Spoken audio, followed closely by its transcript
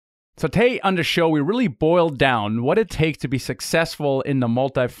So today on the show, we really boiled down what it takes to be successful in the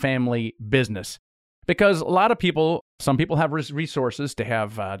multifamily business. Because a lot of people, some people have resources, they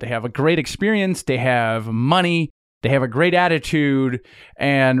have a great experience, they have money, they have a great attitude,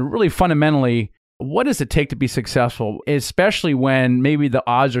 and really fundamentally, what does it take to be successful, especially when maybe the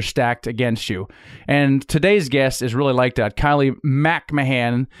odds are stacked against you? And today's guest is really like that. Kylie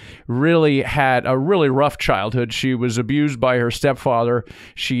McMahon really had a really rough childhood. She was abused by her stepfather.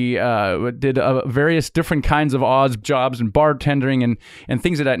 She did various different kinds of odd jobs and bartending and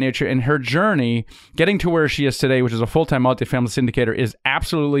things of that nature. And her journey getting to where she is today, which is a full-time multifamily syndicator, is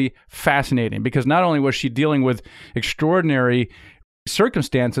absolutely fascinating because not only was she dealing with extraordinary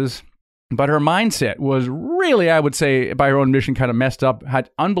circumstances, but her mindset was really, I would say, by her own admission, kind of messed up, had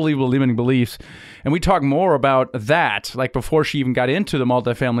unbelievable limiting beliefs. And we talk more about that, like before she even got into the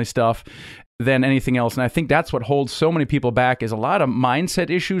multifamily stuff, than anything else. And I think that's what holds so many people back is a lot of mindset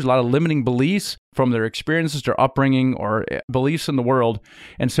issues, a lot of limiting beliefs from their experiences, their upbringing, or beliefs in the world.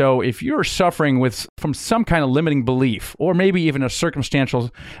 And so if you're suffering from some kind of limiting belief, or maybe even a circumstantial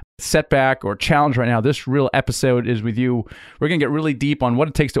setback or challenge right now, this real episode is with you. We're going to get really deep on what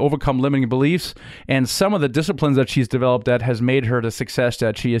it takes to overcome limiting beliefs and some of the disciplines that she's developed that has made her the success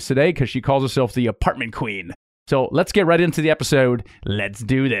that she is today, because she calls herself the apartment queen. So let's get right into the episode. Let's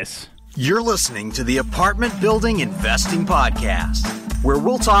do this. You're listening to the Apartment Building Investing Podcast, where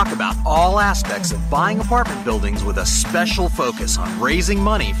we'll talk about all aspects of buying apartment buildings with a special focus on raising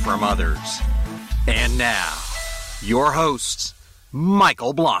money from others. And now, your host,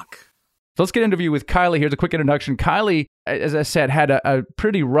 Michael Blanc. So let's get an interview with Kylie. Here's a quick introduction. Kylie, as I said, had a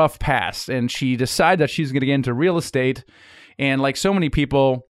pretty rough past, and she decided that she's going to get into real estate. And like so many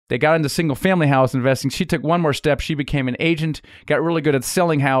people, they got into single-family house investing. She took one more step. She became an agent, got really good at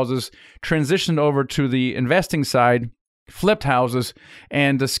selling houses, transitioned over to the investing side, flipped houses,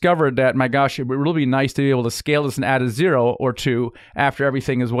 and discovered that, my gosh, it would really be nice to be able to scale this and add a zero or two after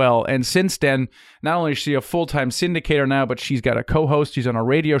everything as well. And since then, not only is she a full-time syndicator now, but she's got a co-host. She's on a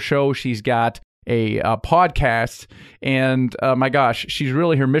radio show. She's got a podcast, and my gosh,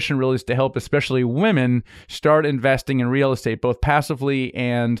 her mission really is to help especially women start investing in real estate, both passively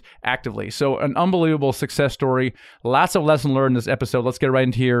and actively. So an unbelievable success story. Lots of lessons learned in this episode. Let's get right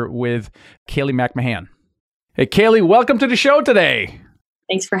into here with Kylie McMahon. Hey, Kylie, welcome to the show today.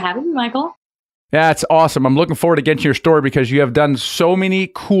 Thanks for having me, Michael. That's awesome. I'm looking forward to getting to your story because you have done so many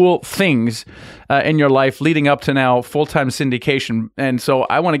cool things in your life leading up to now full-time syndication. And so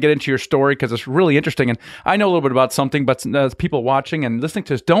I want to get into your story because it's really interesting. And I know a little bit about something, but people watching and listening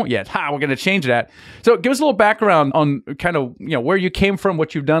to us don't yet. We're going to change that. So give us a little background on kind of where you came from,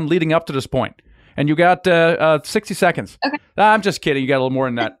 what you've done leading up to this point. And you got 60 seconds. Okay. I'm just kidding. You got a little more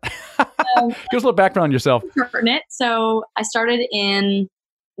than that. Give us a little background on yourself. Pertinent. So I started in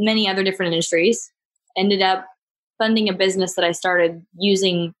many other different industries, ended up funding a business that I started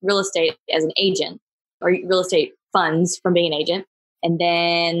using real estate as an agent or real estate funds from being an agent. And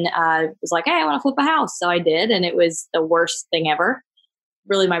then was like, hey, I want to flip a house. So I did. And it was the worst thing ever.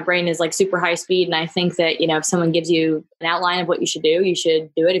 Really, my brain is like super high speed. And I think that, if someone gives you an outline of what you should do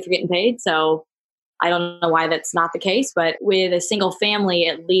it if you're getting paid. So I don't know why that's not the case, but with a single family,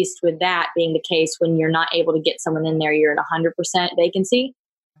 at least with that being the case, when you're not able to get someone in there, you're at 100% vacancy.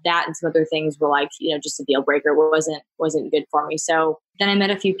 That and some other things were like, just a deal breaker. Wasn't good for me. So then I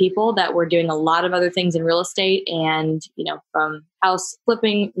met a few people that were doing a lot of other things in real estate and, from house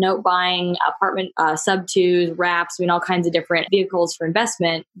flipping, note buying, apartment sub-twos, wraps, all kinds of different vehicles for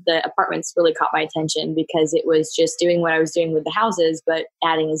investment. The apartments really caught my attention because it was just doing what I was doing with the houses, but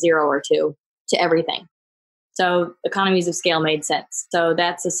adding a zero or two to everything. So economies of scale made sense. So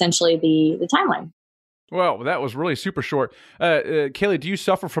that's essentially the timeline. Well, that was really super short. Kylie, do you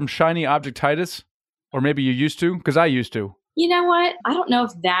suffer from shiny objectitis? Or maybe you used to? Because I used to. You know what? I don't know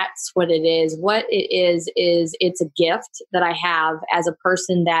if that's what it is. What it is it's a gift that I have as a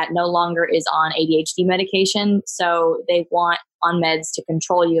person that no longer is on ADHD medication. So they want on meds to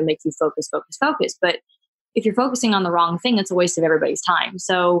control you and make you focus. But if you're focusing on the wrong thing, it's a waste of everybody's time.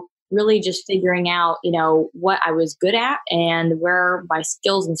 So really just figuring out, what I was good at and where my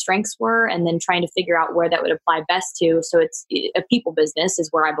skills and strengths were, and then trying to figure out where that would apply best to. So it's a people business is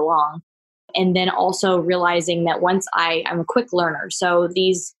where I belong. And then also realizing that once I'm a quick learner. So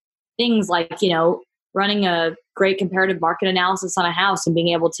these things like, running a great comparative market analysis on a house and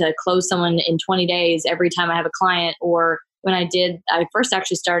being able to close someone in 20 days every time I have a client, or when I first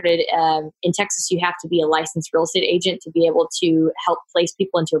actually started in Texas, you have to be a licensed real estate agent to be able to help place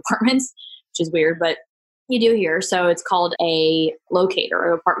people into apartments, which is weird, but you do here. So it's called a locator,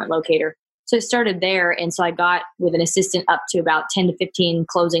 or apartment locator. So I started there. And so I got with an assistant up to about 10 to 15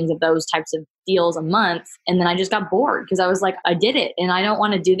 closings of those types of deals a month. And then I just got bored because I was like, I did it and I don't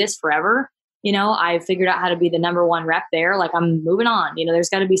want to do this forever. I figured out how to be the number one rep there. Like I'm moving on, there's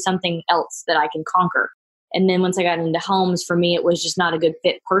got to be something else that I can conquer. And then once I got into homes, for me, it was just not a good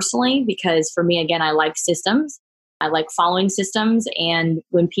fit personally, because for me, again, I like systems. I like following systems. And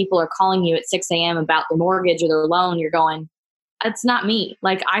when people are calling you at 6 a.m. about the mortgage or their loan, you're going, that's not me.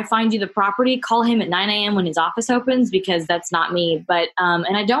 Like I find you the property, call him at 9 a.m. when his office opens, because that's not me. But,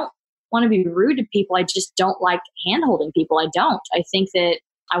 and I don't want to be rude to people. I just don't like hand-holding people. I don't. I think that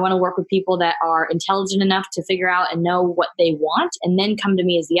I want to work with people that are intelligent enough to figure out and know what they want, and then come to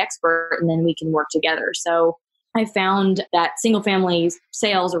me as the expert, and then we can work together. So I found that single family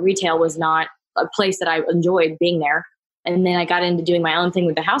sales or retail was not a place that I enjoyed being there. And then I got into doing my own thing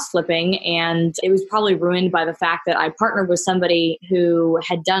with the house flipping, and it was probably ruined by the fact that I partnered with somebody who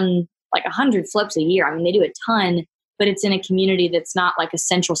had done like 100 flips a year. I mean, they do a ton, but it's in a community that's not like a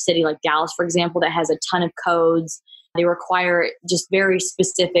central city like Dallas, for example, that has a ton of codes. They require just very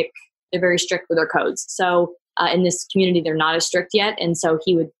specific, they're very strict with their codes. So in this community, they're not as strict yet. And so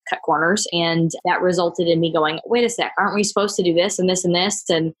he would cut corners, and that resulted in me going, wait a sec, aren't we supposed to do this and this and this?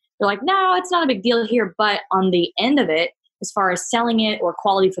 And they're like, no, it's not a big deal here. But on the end of it, as far as selling it or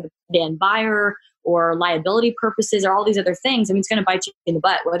quality for the end buyer or liability purposes or all these other things, I mean, it's going to bite you in the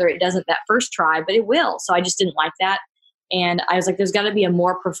butt, whether it doesn't that first try, but it will. So I just didn't like that. And I was like, there's got to be a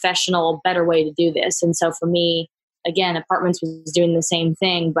more professional, better way to do this. And so for me, again, Apartments was doing the same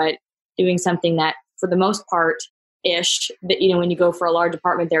thing, but doing something that for the most part ish, that, when you go for a large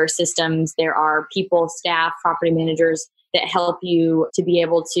apartment, there are systems, there are people, staff, property managers that help you to be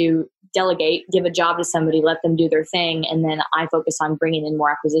able to delegate, give a job to somebody, let them do their thing. And then I focus on bringing in more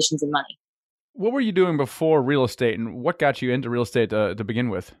acquisitions and money. What were you doing before real estate, and what got you into real estate to begin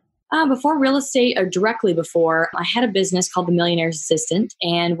with? Before real estate, or directly before, I had a business called The Millionaire's Assistant.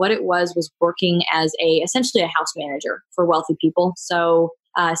 And what it was working as essentially a house manager for wealthy people. So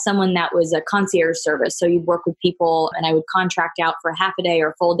someone that was a concierge service. So you'd work with people, and I would contract out for a half a day or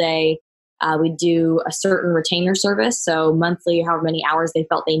a full day. We'd do a certain retainer service. So monthly, however many hours they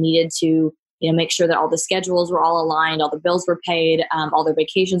felt they needed to make sure that all the schedules were all aligned, all the bills were paid, all their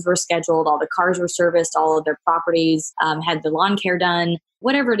vacations were scheduled, all the cars were serviced, all of their properties had the lawn care done.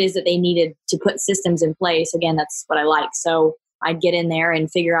 Whatever it is that they needed to put systems in place, again, that's what I like. So I'd get in there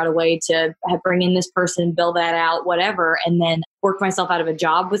and figure out a way to bring in this person, bill that out, whatever, and then work myself out of a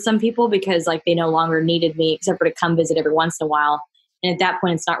job with some people because like they no longer needed me except for to come visit every once in a while. And at that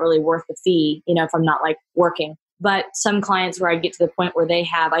point, it's not really worth the fee, if I'm not like working. But some clients where I'd get to the point where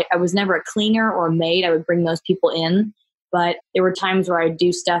I was never a cleaner or a maid, I would bring those people in. But there were times where I'd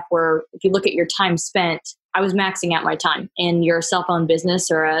do stuff where if you look at your time spent, I was maxing out my time. And you're a self-owned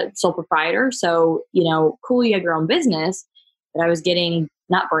business or a sole proprietor. So, cool, you have your own business. But I was getting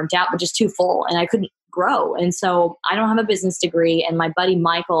not burnt out, but just too full and I couldn't grow. And so I don't have a business degree. And my buddy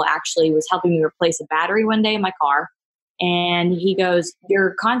Michael actually was helping me replace a battery one day in my car. And he goes,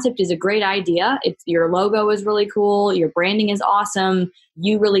 your concept is a great idea. Your logo is really cool. Your branding is awesome.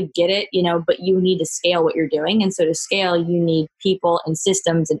 You really get it, but you need to scale what you're doing. And so to scale, you need people and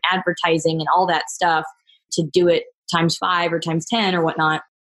systems and advertising and all that stuff to do it times 5 or times 10 or whatnot.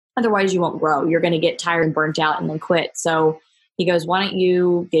 Otherwise, you won't grow. You're going to get tired and burnt out and then quit. So he goes, why don't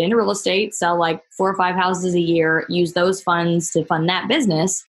you get into real estate, sell like 4 or 5 houses a year, use those funds to fund that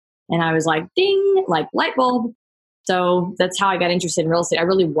business. And I was like, ding, like light bulb. So that's how I got interested in real estate. I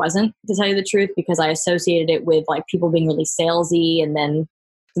really wasn't, to tell you the truth, because I associated it with like people being really salesy and then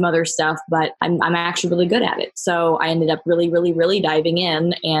some other stuff, but I'm actually really good at it. So I ended up really, really, really diving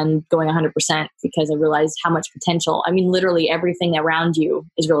in and going 100% because I realized how much potential. I mean, literally everything around you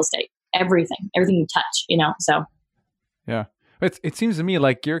is real estate. Everything you touch, so. Yeah. It seems to me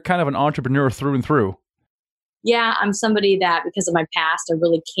like you're kind of an entrepreneur through and through. Yeah, I'm somebody that because of my past, I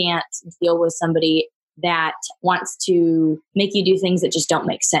really can't deal with somebody that wants to make you do things that just don't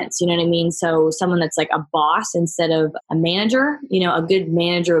make sense. You know what I mean? So someone that's like a boss instead of a manager, a good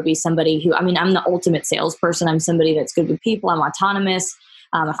manager would be somebody who, I'm the ultimate salesperson. I'm somebody that's good with people. I'm autonomous.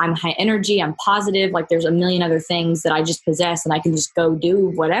 I'm high energy. I'm positive. Like there's a million other things that I just possess and I can just go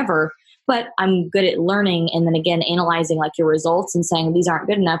do whatever. But I'm good at learning and then again, analyzing like your results and saying these aren't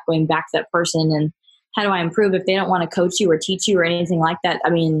good enough, going back to that person and how do I improve if they don't want to coach you or teach you or anything like that. I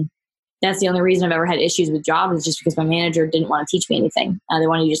mean, that's the only reason I've ever had issues with jobs is just because my manager didn't want to teach me anything. They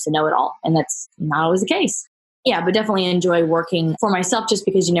wanted you just to know it all. And that's not always the case. Yeah, but definitely enjoy working for myself just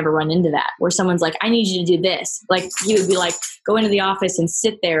because you never run into that where someone's like, I need you to do this. Like he would be like, go into the office and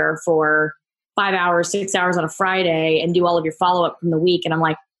sit there for 5 hours, 6 hours on a Friday and do all of your follow-up from the week. And I'm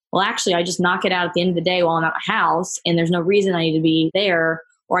like, Well, actually, I just knock it out at the end of the day while I'm at my house and there's no reason I need to be there.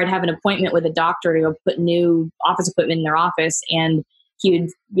 Or I'd have an appointment with a doctor to go put new office equipment in their office. And he would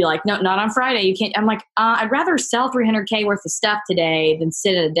be like, no, not on Friday. You can't. I'm like, I'd rather sell $300K worth of stuff today than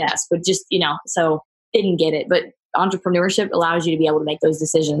sit at a desk. But just, so didn't get it. But entrepreneurship allows you to be able to make those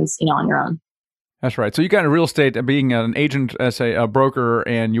decisions, on your own. That's right. So you got in real estate, being an agent as a broker,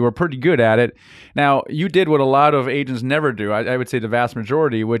 and you were pretty good at it. Now, you did what a lot of agents never do. I would say the vast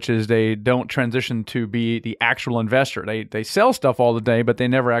majority, which is they don't transition to be the actual investor. They sell stuff all the day, but they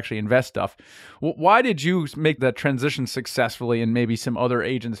never actually invest stuff. Why did you make that transition successfully and maybe some other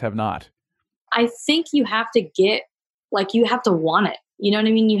agents have not? I think you have to you have to want it. You know what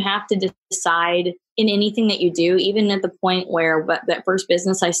I mean? You have to decide in anything that you do, even at the point where that first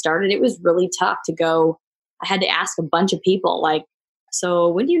business I started, it was really tough to go. I had to ask a bunch of people, like, so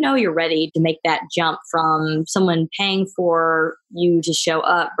when do you know you're ready to make that jump from someone paying for you to show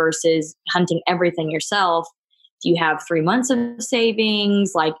up versus hunting everything yourself? Do you have 3 months of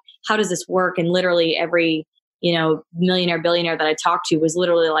savings? Like, how does this work? And literally every millionaire, billionaire that I talked to was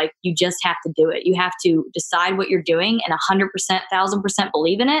literally like, you just have to do it. You have to decide what you're doing and 100%, 1000%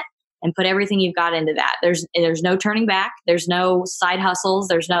 believe in it and put everything you've got into that. There's no turning back. There's no side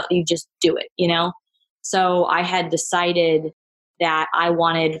hustles. You just do it, So I had decided that I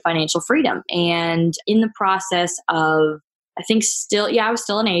wanted financial freedom. And in the process of, I was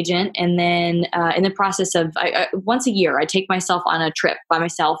still an agent. And then in the process of once a year, I take myself on a trip by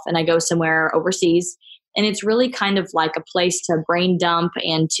myself and I go somewhere overseas. And it's really kind of like a place to brain dump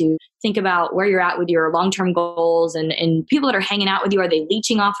and to think about where you're at with your long-term goals and people that are hanging out with you. Are they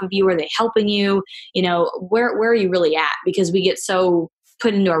leeching off of you? Are they helping you? Where are you really at? Because we get so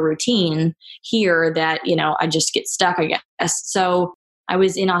put into a routine here that, I just get stuck, I guess. So I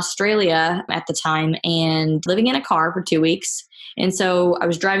was in Australia at the time and living in a car for 2 weeks. And so I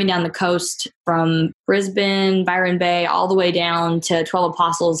was driving down the coast from Brisbane, Byron Bay, all the way down to 12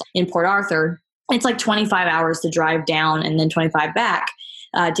 Apostles in Port Arthur. It's like 25 hours to drive down and then 25 back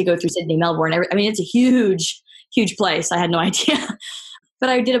to go through Sydney, Melbourne. It's a huge, huge place. I had no idea. But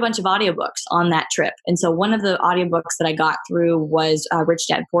I did a bunch of audiobooks on that trip. And so one of the audiobooks that I got through was Rich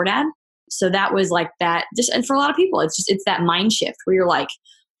Dad, Poor Dad. So that was like that. And for a lot of people, it's that mind shift where you're like,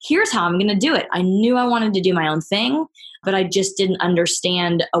 here's how I'm going to do it. I knew I wanted to do my own thing, but I just didn't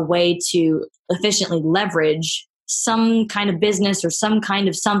understand a way to efficiently leverage some kind of business or some kind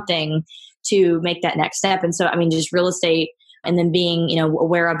of something to make that next step. And so, just real estate and then being,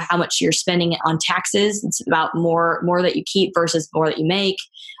 aware of how much you're spending on taxes. It's about more that you keep versus more that you make.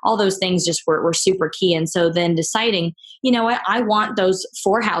 All those things just were super key. And so then deciding, what, I want those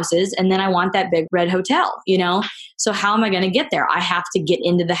 4 houses and then I want that big red hotel, So how am I going to get there? I have to get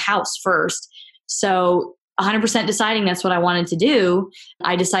into the house first. So 100% deciding that's what I wanted to do,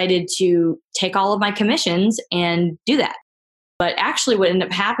 I decided to take all of my commissions and do that. But actually what ended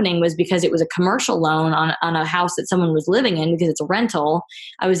up happening was because it was a commercial loan on a house that someone was living in because it's a rental,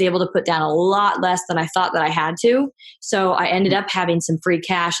 I was able to put down a lot less than I thought that I had to. So I ended up having some free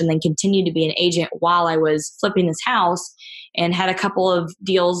cash and then continued to be an agent while I was flipping this house and had a couple of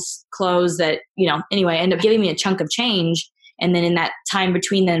deals close that, ended up giving me a chunk of change. And then in that time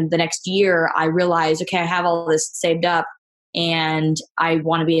between the next year, I realized, okay, I have all this saved up. And I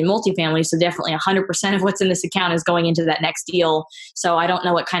want to be in multifamily. So definitely 100% of what's in this account is going into that next deal. So I don't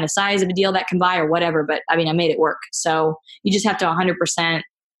know what kind of size of a deal that can buy or whatever, but I made it work. So you just have to 100%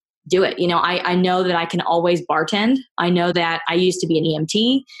 do it. I know that I can always bartend. I know that I used to be an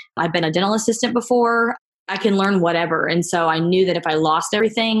EMT. I've been a dental assistant before. I can learn whatever. And so I knew that if I lost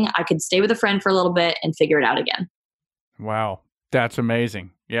everything, I could stay with a friend for a little bit and figure it out again. Wow. That's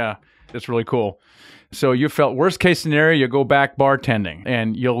amazing. Yeah. That's really cool. So you felt worst case scenario, you go back bartending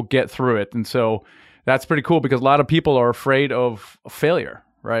and you'll get through it. And so that's pretty cool because a lot of people are afraid of failure,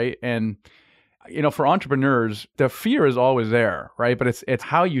 right? And, for entrepreneurs, the fear is always there, right? But it's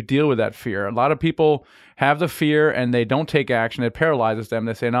how you deal with that fear. A lot of people have the fear and they don't take action. It paralyzes them.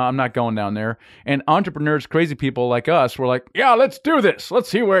 They say, no, I'm not going down there. And entrepreneurs, crazy people like us, we're like, yeah, let's do this. Let's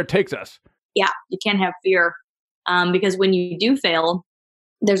see where it takes us. Yeah, you can't have fear because when you do fail,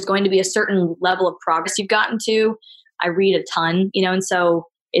 there's going to be a certain level of progress you've gotten to. I read a ton, and so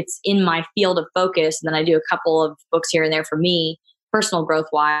it's in my field of focus. And then I do a couple of books here and there for me, personal growth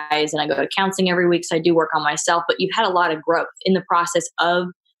wise. And I go to counseling every week. So I do work on myself, but you've had a lot of growth in the process of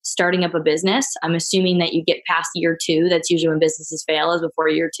starting up a business. I'm assuming that you get past year 2. That's usually when businesses fail, is before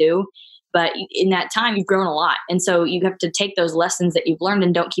year 2. But in that time, you've grown a lot. And so you have to take those lessons that you've learned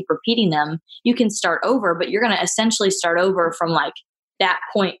and don't keep repeating them. You can start over, but you're going to essentially start over from like that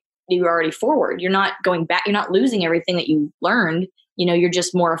point you were already forward. You're not going back. You're not losing everything that you learned. you're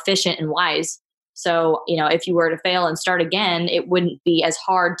just more efficient and wise. So, if you were to fail and start again, it wouldn't be as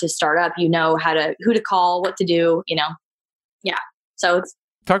hard to start up. You know who to call, what to do, Yeah. So it's,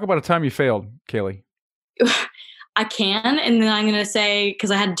 talk about a time you failed, Kaylee. I can. And then I'm going to say,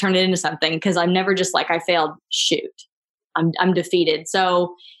 cause I had to turn it into something, cause I'm never just like, I failed. Shoot, I'm defeated.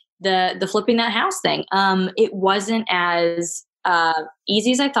 So the flipping that house thing, it wasn't as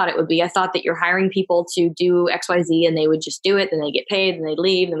easy as I thought it would be. I thought that you're hiring people to do XYZ and they would just do it, then they get paid, then they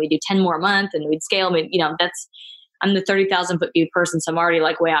leave, then we do 10 more a month and we'd scale. I mean, I'm the 30,000 foot view person. So I'm already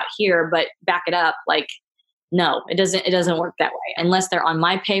like way out here, but back it up. Like, no, it doesn't work that way unless they're on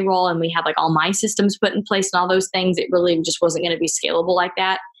my payroll and we have like all my systems put in place and all those things. It really just wasn't going to be scalable like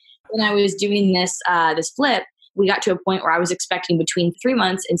that. When I was doing this flip, we got to a point where I was expecting between 3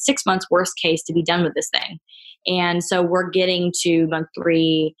 months and 6 months, worst case, to be done with this thing. And so we're getting to month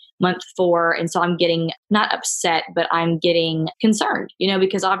 3, month 4. And so I'm getting not upset, but I'm getting concerned,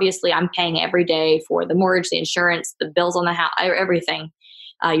 because obviously I'm paying every day for the mortgage, the insurance, the bills on the house, everything,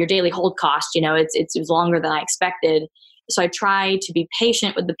 your daily hold cost, it was longer than I expected. So I try to be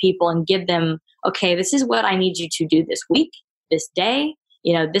patient with the people and give them, okay, this is what I need you to do this week, this day.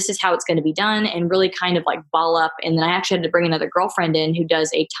 This is how it's going to be done, and really kind of like ball up. And then I actually had to bring another girlfriend in who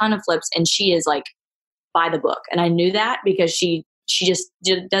does a ton of flips, and she is like by the book. And I knew that because she just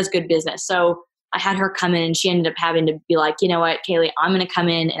does good business. So I had her come in and she ended up having to be like, you know what, Kaylee, I'm going to come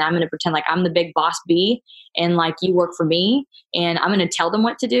in and I'm going to pretend like I'm the big boss bee and like you work for me, and I'm going to tell them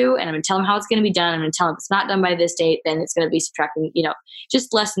what to do, and I'm going to tell them how it's going to be done. I'm going to tell them if it's not done by this date, then it's going to be subtracting,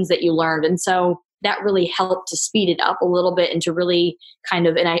 just lessons that you learned. And so that really helped to speed it up a little bit and to really kind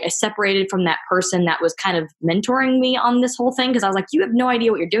of, and I separated from that person that was kind of mentoring me on this whole thing, because I was like, you have no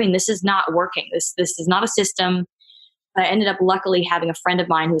idea what you're doing. This is not working. This is not a system. I ended up luckily having a friend of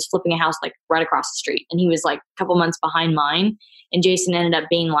mine who was flipping a house like right across the street, and he was like a couple months behind mine. And Jason ended up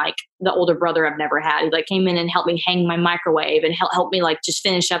being like the older brother I've never had. He like came in and helped me hang my microwave and helped me like just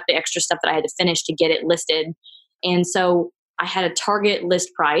finish up the extra stuff that I had to finish to get it listed. And so I had a target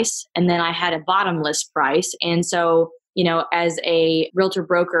list price and then I had a bottom list price. And so, as a realtor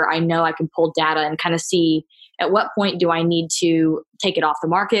broker, I know I can pull data and kind of see at what point do I need to take it off the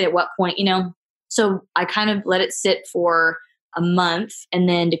market, at what point, So I kind of let it sit for a month and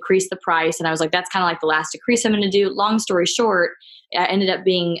then decrease the price. And I was like, that's kind of like the last decrease I'm going to do. Long story short, I ended up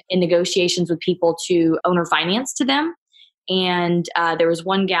being in negotiations with people to owner finance to them. And there was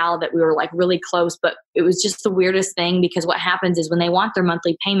one gal that we were like really close, but it was just the weirdest thing, because what happens is when they want their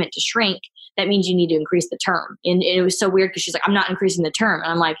monthly payment to shrink, that means you need to increase the term. And it was so weird because she's like, I'm not increasing the term.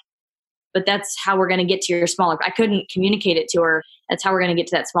 And I'm like, but that's how we're going to get to your smaller. I couldn't communicate it to her. That's how we're going to get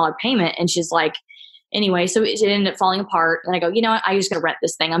to that smaller payment. And she's like, anyway, so it ended up falling apart. And I go, you know what? I just got to rent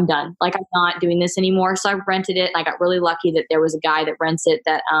this thing. I'm done. Like, I'm not doing this anymore. So I rented it. And I got really lucky that there was a guy that rents it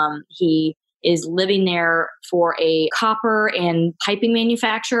that he is living there for a copper and piping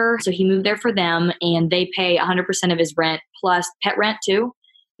manufacturer. So he moved there for them, and they pay 100% of his rent plus pet rent too.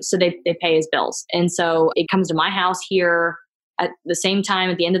 So they pay his bills. And so it comes to my house here at the same time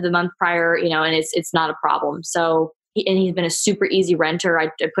at the end of the month prior, and it's not a problem. So he's been a super easy renter. I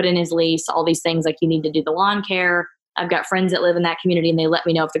put in his lease, all these things like you need to do the lawn care. I've got friends that live in that community and they let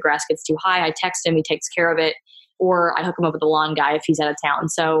me know if the grass gets too high. I text him, he takes care of it, or I hook him up with a lawn guy if he's out of town.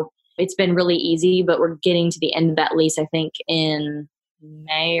 So it's been really easy, but we're getting to the end of that lease, I think in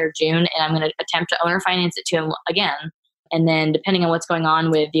May or June, and I'm going to attempt to owner finance it to him again. And then depending on what's going on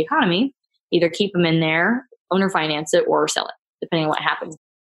with the economy, either keep him in there, owner finance it, or sell it, depending on what happens.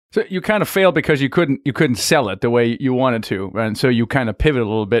 So you kind of failed because you couldn't sell it the way you wanted to, and so you kind of pivot a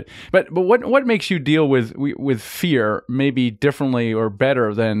little bit. But what makes you deal with fear maybe differently or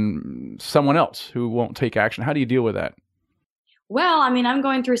better than someone else who won't take action? How do you deal with that? Well, I mean, I'm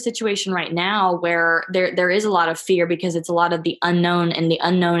going through a situation right now where there is a lot of fear because it's a lot of the unknown, and the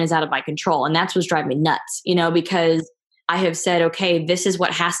unknown is out of my control, and that's what's driving me nuts. Because I have said, okay, this is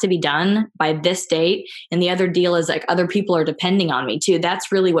what has to be done by this date. And the other deal is like other people are depending on me too.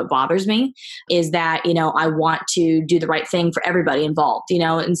 That's really what bothers me, is that, I want to do the right thing for everybody involved,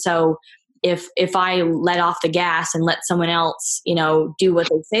 and so if I let off the gas and let someone else, do what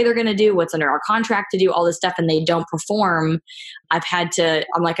they say they're going to do, what's under our contract to do, all this stuff, and they don't perform, I'm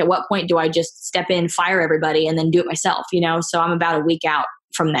like, at what point do I just step in, fire everybody, and then do it myself, So I'm about a week out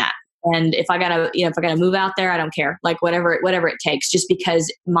from that. And if I gotta move out there, I don't care, like whatever it takes, just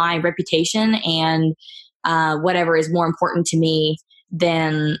because my reputation and whatever is more important to me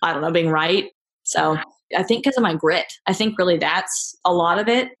than, I don't know, being right. So I think because of my grit, I think really that's a lot of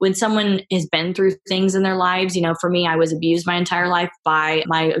it. When someone has been through things in their lives, for me, I was abused my entire life by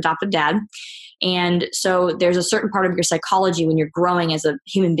my adoptive dad. And so there's a certain part of your psychology when you're growing as a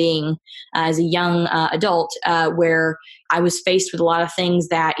human being, as a young adult, where I was faced with a lot of things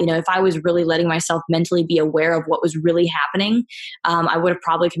that, if I was really letting myself mentally be aware of what was really happening, I would have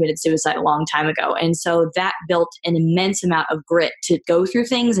probably committed suicide a long time ago. And so that built an immense amount of grit to go through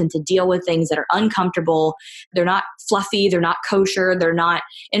things and to deal with things that are uncomfortable. They're not fluffy. They're not kosher. They're not,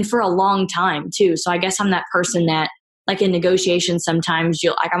 and for a long time too. So I guess I'm that person that, like in negotiations, sometimes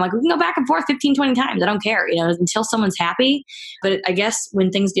I'm like, we can go back and forth 15, 20 times. I don't care, until someone's happy. But I guess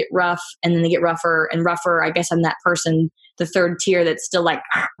when things get rough and then they get rougher and rougher, I guess I'm that person, the third tier, that's still like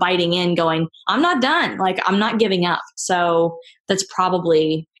biting in going, I'm not done. Like, I'm not giving up. So that's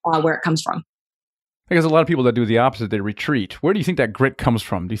probably where it comes from. Because a lot of people that do the opposite, they retreat. Where do you think that grit comes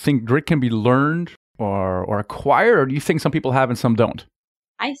from? Do you think grit can be learned or acquired, or do you think some people have and some don't?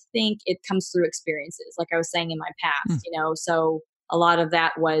 I think it comes through experiences, like I was saying in my past, so a lot of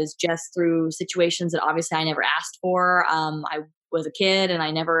that was just through situations that obviously I never asked for. I was a kid and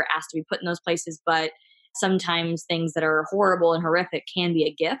I never asked to be put in those places, but sometimes things that are horrible and horrific can be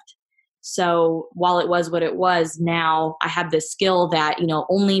a gift. So while it was what it was, now I have this skill that,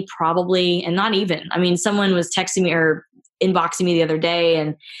 only probably, and not even, someone was texting me or inboxing me the other day,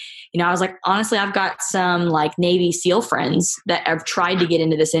 and I was like, honestly, I've got some like Navy SEAL friends that have tried to get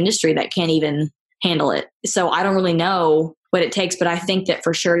into this industry that can't even handle it. So I don't really know what it takes, but I think that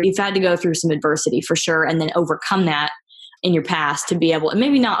for sure you've had to go through some adversity for sure, and then overcome that in your past to be able, and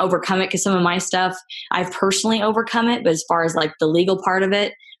maybe not overcome it, because some of my stuff I've personally overcome it, but as far as like the legal part of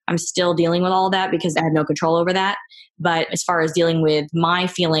it, I'm still dealing with all of that because I have no control over that. But as far as dealing with my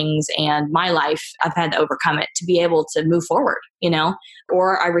feelings and my life, I've had to overcome it to be able to move forward,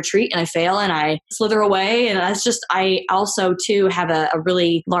 or I retreat and I fail and I slither away. And that's just, I also too have a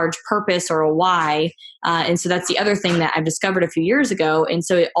really large purpose or a why. And so that's the other thing that I've discovered a few years ago. And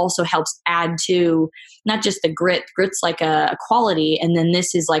so it also helps add to not just the grit. Grit's like a quality. And then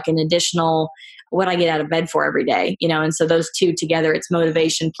this is like an additional what I get out of bed for every day, and so those two together, it's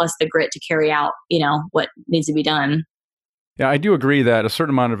motivation plus the grit to carry out, what needs to be done. Yeah, I do agree that a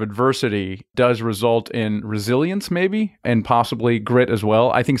certain amount of adversity does result in resilience, maybe, and possibly grit as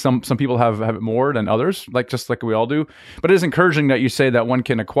well. I think some people have it more than others, just like we all do. But it is encouraging that you say that one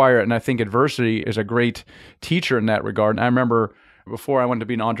can acquire it, and I think adversity is a great teacher in that regard. And I remember before I wanted to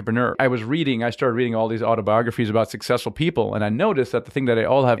be an entrepreneur, I started reading all these autobiographies about successful people, and I noticed that the thing that they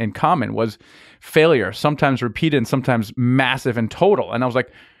all have in common was failure, sometimes repeated and sometimes massive and total. And I was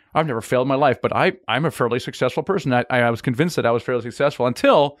like, I've never failed in my life, but I'm a fairly successful person. I was convinced that I was fairly successful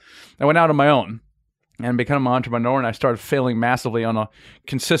until I went out on my own and became an entrepreneur, and I started failing massively on a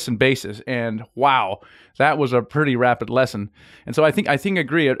consistent basis. And wow, that was a pretty rapid lesson. And so I think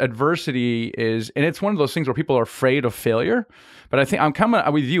agree, adversity is, and it's one of those things where people are afraid of failure. But I think I'm coming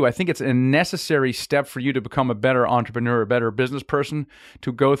with you. I think it's a necessary step for you to become a better entrepreneur, a better business person,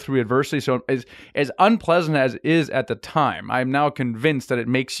 to go through adversity. So as unpleasant as it is at the time, I'm now convinced that it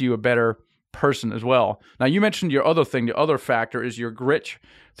makes you a better person as well. Now, you mentioned your other thing. The other factor is your grit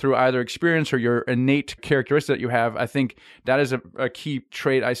through either experience or your innate characteristic that you have. I think that is a key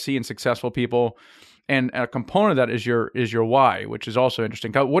trait I see in successful people. And a component of that is your why, which is also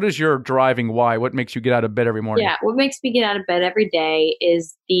interesting. What is your driving why? What makes you get out of bed every morning? Yeah, what makes me get out of bed every day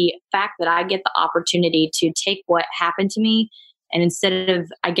is the fact that I get the opportunity to take what happened to me, and instead of,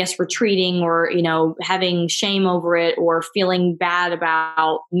 I guess, retreating or, having shame over it or feeling bad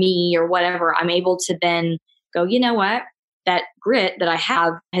about me or whatever, I'm able to then go, you know what? That grit that I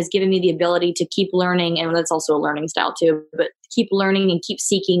have has given me the ability to keep learning. And that's also a learning style too, but keep learning and keep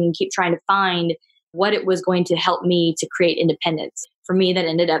seeking and keep trying to find what it was going to help me to create independence. For me, that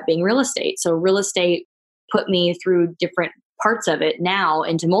ended up being real estate. So real estate put me through different parts of it now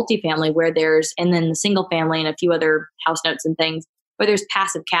into multifamily and then the single family and a few other house notes and things where there's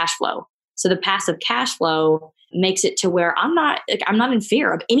passive cash flow. So the passive cash flow makes it to where I'm not in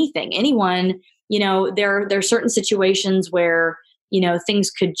fear of anything, anyone. There are certain situations where, things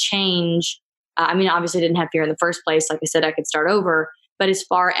could change. Obviously I didn't have fear in the first place. Like I said, I could start over. But as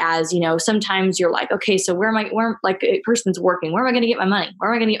far as, sometimes you're like, okay, so where like a person's working, where am I going to get my money? Where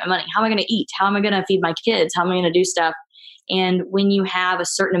am I going to get my money? How am I going to eat? How am I going to feed my kids? How am I going to do stuff? And when you have a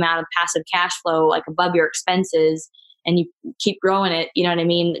certain amount of passive cash flow, like above your expenses, and you keep growing it, you know what I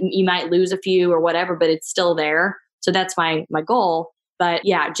mean? You might lose a few or whatever, but it's still there. So that's my goal. But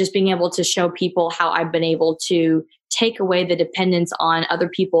yeah, just being able to show people how I've been able to take away the dependence on other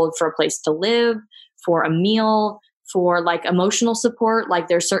people for a place to live, for a meal, for like emotional support. Like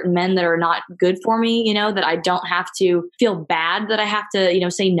there's certain men that are not good for me, that I don't have to feel bad that I have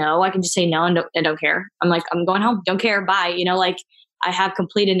to, say no. I can just say no and don't care. I'm like, I'm going home. Don't care. Bye. I have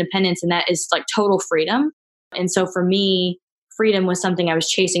complete independence, and that is like total freedom. And so for me, freedom was something I was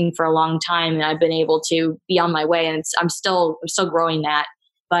chasing for a long time, and I've been able to be on my way, and I'm still growing that.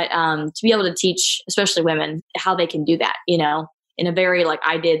 But to be able to teach, especially women, how they can do that, in a very like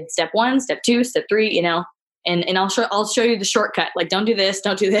I did step 1, step 2, step 3, and I'll show you the shortcut. Like, don't do this,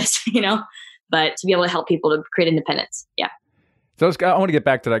 but to be able to help people to create independence. Yeah. So I want to get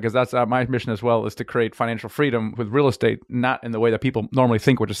back to that because that's my mission as well, is to create financial freedom with real estate, not in the way that people normally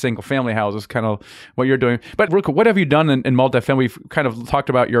think, which is single family houses, kind of what you're doing. But real quick, what have you done in multifamily? We've kind of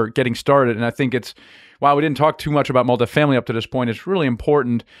talked about your getting started, and I think while we didn't talk too much about multifamily up to this point, it's really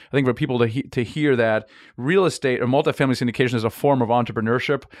important, I think, for people to hear that real estate or multifamily syndication is a form of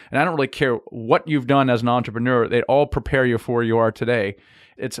entrepreneurship. And I don't really care what you've done as an entrepreneur. They all prepare you for where you are today.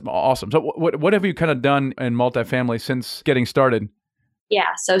 It's awesome. So what have you kind of done in multifamily since getting started? Yeah.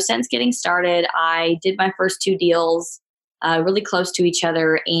 So since getting started, I did my first 2 deals really close to each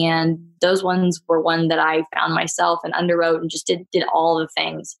other. And those ones were one that I found myself and underwrote and just did all the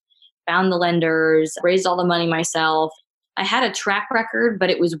things. Found the lenders, raised all the money myself. I had a track record,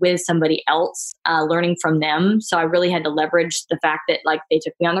 but it was with somebody else, learning from them. So I really had to leverage the fact that like they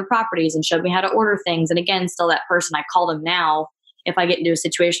took me on their properties and showed me how to order things. And again, still that person, I call them now. If I get into a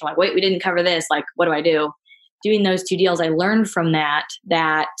situation like, wait, we didn't cover this, like, what do I do? Doing those 2 deals, I learned from that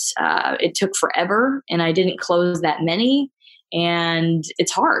it took forever and I didn't close that many, and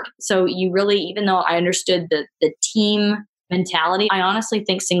it's hard. So you really, even though I understood the team mentality, I honestly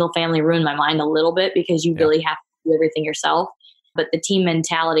think single family ruined my mind a little bit because you really have to do everything yourself. But the team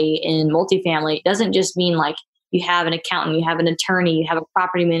mentality in multifamily doesn't just mean like you have an accountant, you have an attorney, you have a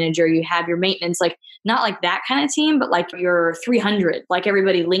property manager, you have your maintenance, like not like that kind of team, but like you're 300, like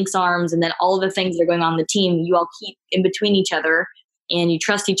everybody links arms, and then all of the things that are going on in the team, you all keep in between each other and you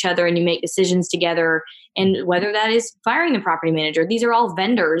trust each other and you make decisions together. And whether that is firing the property manager, these are all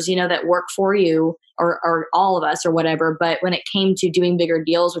vendors, that work for you or all of us or whatever. But when it came to doing bigger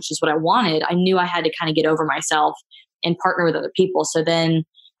deals, which is what I wanted, I knew I had to kind of get over myself and partner with other people. So then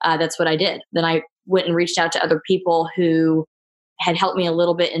that's what I did. Then I went and reached out to other people who had helped me a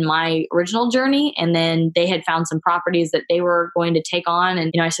little bit in my original journey. And then they had found some properties that they were going to take on.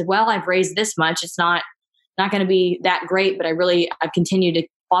 And, I said, well, I've raised this much. It's not going to be that great, but I've continued to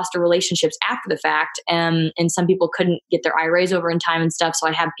foster relationships after the fact. And some people couldn't get their IRAs over in time and stuff. So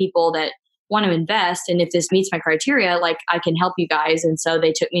I have people that want to invest. And if this meets my criteria, like I can help you guys. And so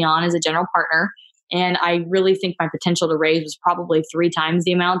they took me on as a general partner. And I really think my potential to raise was probably 3 times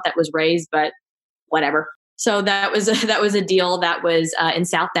the amount that was raised, but whatever. So that was a deal that was in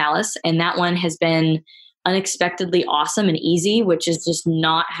South Dallas. And that one has been unexpectedly awesome and easy, which is just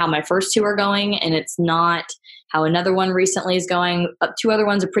not how my first 2 are going. And it's not how another one recently is going. 2 other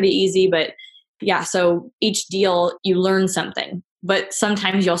ones are pretty easy, but yeah. So each deal you learn something, but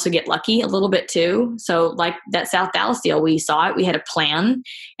sometimes you also get lucky a little bit too. So like that South Dallas deal, we saw it, we had a plan,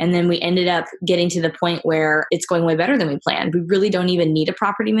 and then we ended up getting to the point where it's going way better than we planned. We really don't even need a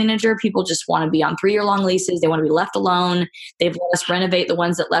property manager. People just want to be on 3-year-long leases. They want to be left alone. They've let us renovate the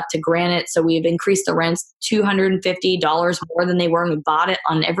ones that left to granite. So we've increased the rents $250 more than they were when we bought it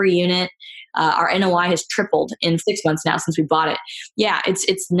on every unit. Our NOI has tripled in 6 months now since we bought it. Yeah,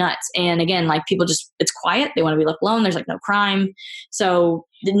 it's nuts. And again, like people just, it's quiet. They want to be left alone. There's like no crime. So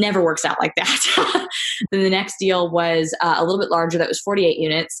it never works out like that. Then the next deal was a little bit larger. That was 48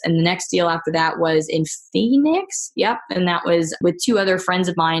 units. And the next deal after that was in Phoenix. Yep. And that was with 2 other friends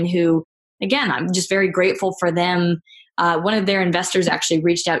of mine who, again, I'm just very grateful for them. One of their investors actually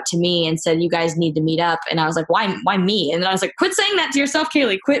reached out to me and said, you guys need to meet up. And I was like, why me? And then I was like, quit saying that to yourself,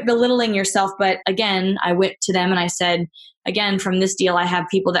 Kaylee, quit belittling yourself. But again, I went to them and I said, again, from this deal, I have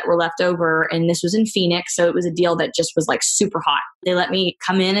people that were left over, and this was in Phoenix. So it was a deal that just was like super hot. They let me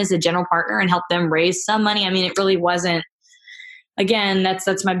come in as a general partner and help them raise some money. I mean, it really wasn't, again,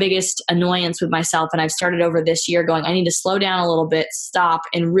 that's my biggest annoyance with myself. And I've started over this year going, I need to slow down a little bit, stop,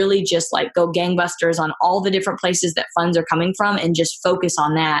 and really just like go gangbusters on all the different places that funds are coming from and just focus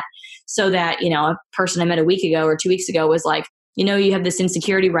on that. So that, a person I met a week ago or 2 weeks ago was like, you have this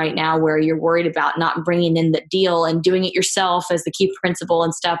insecurity right now where you're worried about not bringing in the deal and doing it yourself as the key principal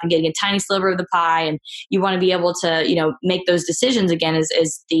and stuff and getting a tiny sliver of the pie. And you want to be able to, make those decisions again as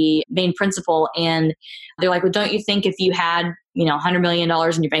the main principal. And they're like, well, don't you think if you had, $100 million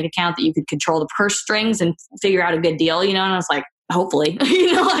in your bank account that you could control the purse strings and figure out a good deal, And I was like, hopefully,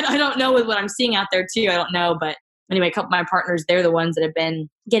 I don't know with what I'm seeing out there too. I don't know. But anyway, a couple of my partners, they're the ones that have been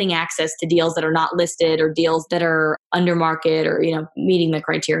getting access to deals that are not listed or deals that are under market or, meeting the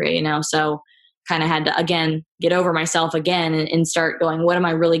criteria, So kind of had to, again, get over myself again and start going, what am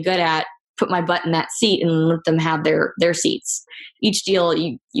I really good at? put my butt in that seat and let them have their seats. Each deal,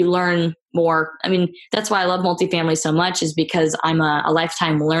 you learn more. I mean, that's why I love multifamily so much, is because I'm a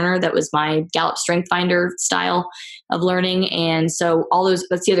lifetime learner. That was my Gallup Strength Finder style of learning. And so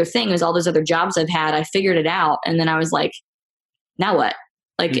that's the other thing, is all those other jobs I've had, I figured it out. And then I was like, now what?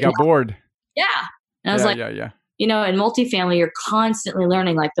 Like, you got bored. Yeah. And I was yeah. In multifamily, you're constantly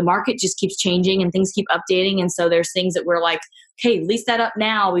learning. Like, the market just keeps changing and things keep updating. And so there's things that we're like, hey, lease that up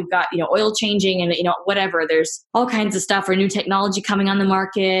now. We've got, oil changing and, whatever. There's all kinds of stuff or new technology coming on the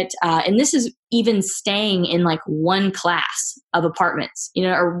market. And this is even staying in like one class of apartments,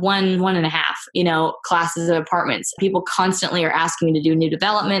 or one and a half, classes of apartments. People constantly are asking me to do new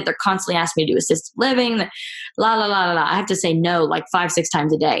development. They're constantly asking me to do assisted living, I have to say no like 5-6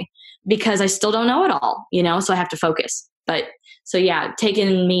 times a day, because I still don't know it all, so I have to focus. But so yeah,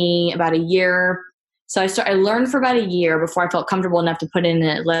 taken me about a year. So I learned for about a year before I felt comfortable enough to put in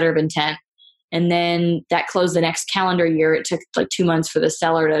a letter of intent. And then that closed the next calendar year. It took like 2 months for the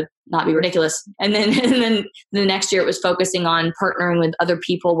seller to not be ridiculous. And then the next year it was focusing on partnering with other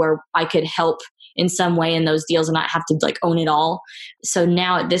people where I could help in some way in those deals and not have to like own it all. So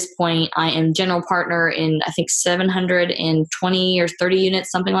now at this point, I am general partner in, I think, 720 or 30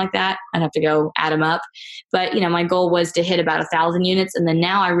 units, something like that. I'd have to go add them up. But, my goal was to hit about 1,000 units. And then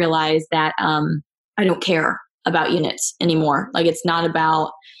now I realize that I don't care about units anymore. Like, it's not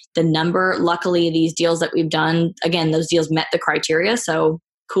about the number. Luckily, these deals that we've done, again, those deals met the criteria. So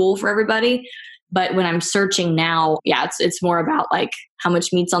cool for everybody. But when I'm searching now, yeah, it's more about like how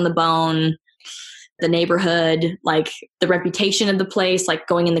much meat's on the bone, the neighborhood, like the reputation of the place, like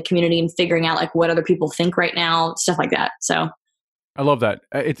going in the community and figuring out like what other people think right now, stuff like that. So I love that.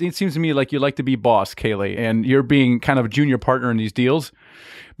 It seems to me like you like to be boss, Kaylee, and you're being kind of a junior partner in these deals,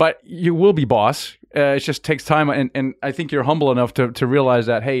 but you will be boss. It just takes time. And I think you're humble enough to realize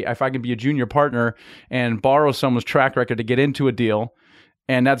that, hey, if I can be a junior partner and borrow someone's track record to get into a deal,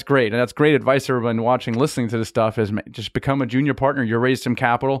 and that's great. And that's great advice to everyone watching, listening to this stuff, is just become a junior partner. You raise some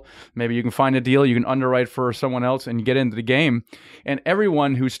capital. Maybe you can find a deal. You can underwrite for someone else and you get into the game. And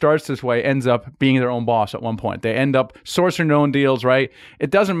everyone who starts this way ends up being their own boss at one point. They end up sourcing their own deals, right?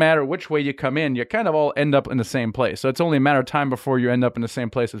 It doesn't matter which way you come in. You kind of all end up in the same place. So it's only a matter of time before you end up in the same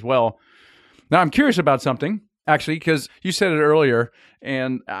place as well. Now, I'm curious about something, actually, because you said it earlier,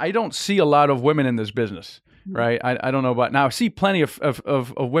 and I don't see a lot of women in this business. Right. I don't know about now. I see plenty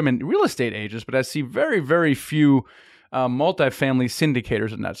of women real estate agents, but I see very, very few multifamily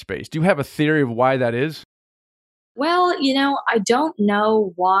syndicators in that space. Do you have a theory of why that is? Well, I don't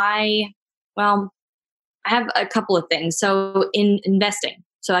know why. Well, I have a couple of things. So in investing,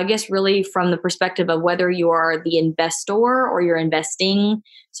 so I guess really from the perspective of whether you are the investor or you're investing,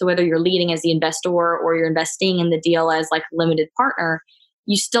 so whether you're leading as the investor or you're investing in the deal as like limited partner,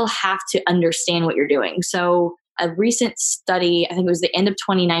 you still have to understand what you're doing. So a recent study, I think it was the end of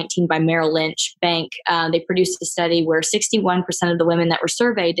 2019 by Merrill Lynch Bank, they produced a study where 61% of the women that were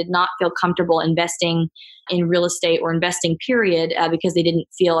surveyed did not feel comfortable investing in real estate or investing period because they didn't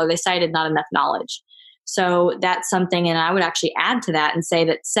feel, or they cited not enough knowledge. So that's something, and I would actually add to that and say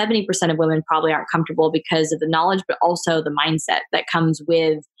that 70% of women probably aren't comfortable because of the knowledge, but also the mindset that comes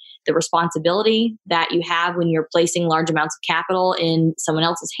with the responsibility that you have when you're placing large amounts of capital in someone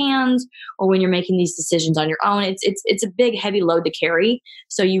else's hands, or when you're making these decisions on your own. It's a big, heavy load to carry.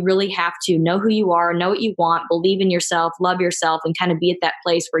 So you really have to know who you are, know what you want, believe in yourself, love yourself, and kind of be at that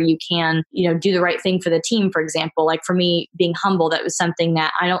place where you can, do the right thing for the team. For example, like for me, being humble, that was something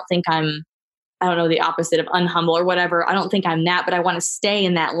that I don't know, the opposite of unhumble or whatever. I don't think I'm that, but I want to stay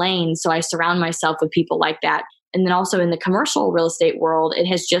in that lane. So I surround myself with people like that. And then also in the commercial real estate world, it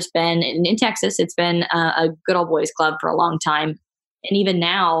has just been, in Texas, it's been a good old boys club for a long time. And even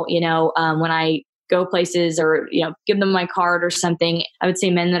now, when I go places or, give them my card or something, I would say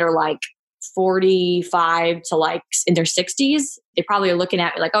men that are like 45 to like in their 60s, they probably are looking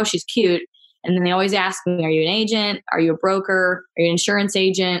at me like, oh, she's cute. And then they always ask me, are you an agent? Are you a broker? Are you an insurance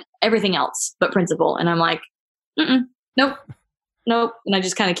agent? Everything else but principal. And I'm like, nope. And I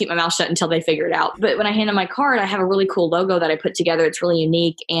just kind of keep my mouth shut until they figure it out. But when I hand them my card, I have a really cool logo that I put together. It's really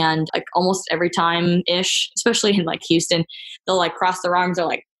unique. And like almost every time-ish, especially in like Houston, they'll like cross their arms. They're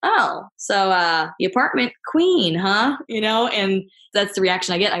like, oh, so the apartment queen, huh? And that's the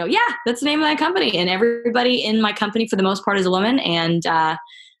reaction I get. I go, yeah, that's the name of my company. And everybody in my company for the most part is a woman. And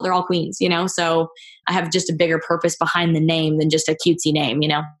they're all queens, So I have just a bigger purpose behind the name than just a cutesy name,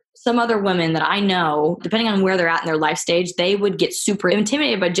 Some other women that I know, depending on where they're at in their life stage, they would get super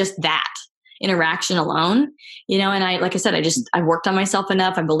intimidated by just that. interaction alone, and like I said, I worked on myself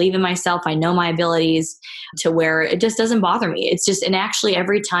enough. I believe in myself. I know my abilities to where it just doesn't bother me. It's just, and actually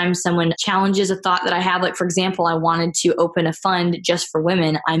every time someone challenges a thought that I have, like for example, I wanted to open a fund just for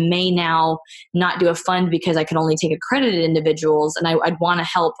women. I may now not do a fund because I can only take accredited individuals, and I'd want to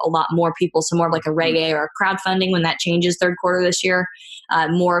help a lot more people. So more of like a Reg A or a crowdfunding when that changes third quarter this year,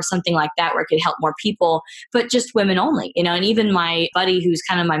 more of something like that where it could help more people, but just women only, and even my buddy who's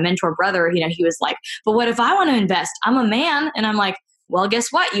kind of my mentor brother, he was like, but what if I want to invest? I'm a man. And I'm like, well, guess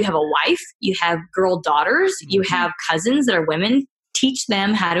what? You have a wife, you have girl daughters, you have cousins that are women. Teach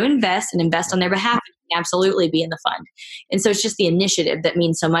them how to invest and invest on their behalf. Absolutely be in the fund. And so it's just the initiative that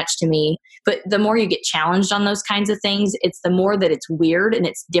means so much to me. But the more you get challenged on those kinds of things, it's the more that it's weird and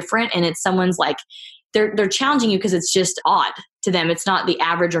it's different. And it's someone's like, they're challenging you because it's just odd to them. It's not the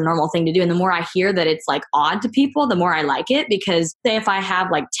average or normal thing to do. And the more I hear that it's like odd to people, the more I like it. Because say if I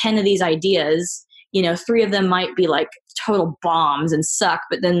have like 10 of these ideas, 3 of them might be like total bombs and suck,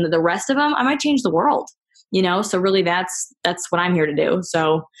 but then the rest of them, I might change the world, So really that's what I'm here to do.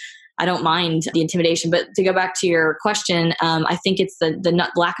 So I don't mind the intimidation. But to go back to your question, I think it's the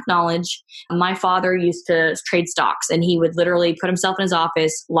lack of knowledge. My father used to trade stocks, and he would literally put himself in his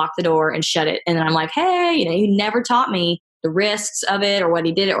office, lock the door, and shut it. And then I'm like, hey, he never taught me the risks of it or what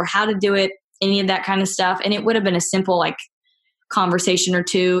he did it or how to do it, any of that kind of stuff. And it would have been a simple like conversation or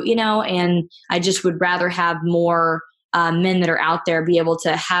two, and I just would rather have more men that are out there be able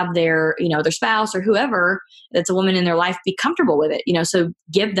to have their, their spouse or whoever that's a woman in their life be comfortable with it, so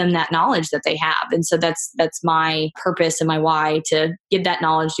give them that knowledge that they have. And so that's my purpose and my why, to give that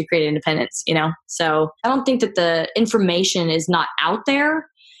knowledge to create independence, So I don't think that the information is not out there,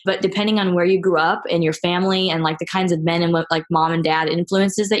 but depending on where you grew up and your family and like the kinds of men and what like mom and dad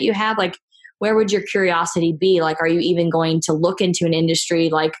influences that you have, like where would your curiosity be? Like, are you even going to look into an industry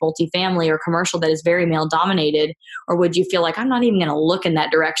like multifamily or commercial that is very male dominated? Or would you feel like, I'm not even going to look in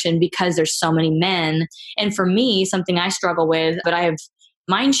that direction because there's so many men? And for me, something I struggle with, but I have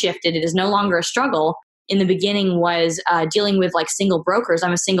mind shifted, it is no longer a struggle. In the beginning was dealing with like single brokers.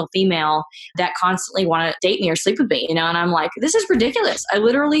 I'm a single female that constantly want to date me or sleep with me, And I'm like, this is ridiculous. I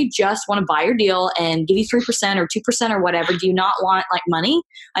literally just want to buy your deal and give you 3% or 2% or whatever. Do you not want like money?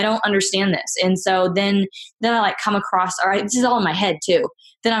 I don't understand this. And so then I like come across, all right, this is all in my head too.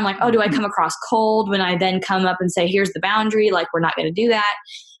 Then I'm like, oh, do I come across cold when I then come up and say, here's the boundary? Like, we're not going to do that.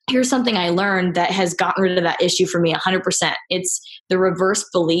 Here's something I learned that has gotten rid of that issue for me 100%. It's the reverse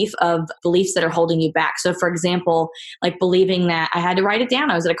belief of beliefs that are holding you back. So for example, like believing that I had to write it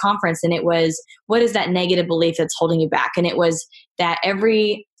down. I was at a conference and it was, what is that negative belief that's holding you back? And it was that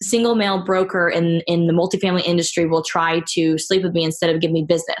every single male broker in the multifamily industry will try to sleep with me instead of give me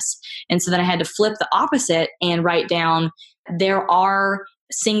business. And so then I had to flip the opposite and write down, there are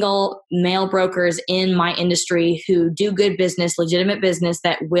single male brokers in my industry who do good business, legitimate business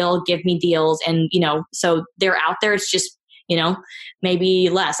that will give me deals. And, so they're out there. It's just, maybe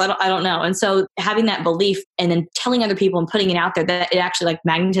less. I don't know. And so having that belief and then telling other people and putting it out there, that it actually like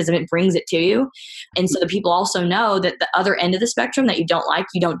magnetism, it brings it to you. And so the people also know that the other end of the spectrum that you don't like,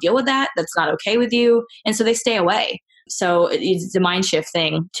 you don't deal with that. That's not okay with you. And so they stay away. So it's a mind shift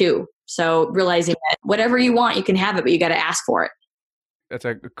thing too. So realizing that whatever you want, you can have it, but you got to ask for it. That's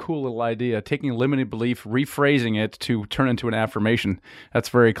a cool little idea. Taking a limited belief, rephrasing it to turn into an affirmation. That's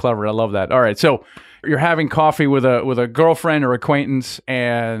very clever. I love that. All right. So you're having coffee with a girlfriend or acquaintance,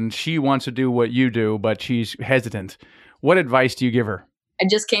 and she wants to do what you do, but she's hesitant. What advice do you give her? I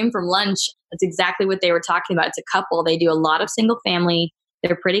just came from lunch. That's exactly what they were talking about. It's a couple. They do a lot of single family.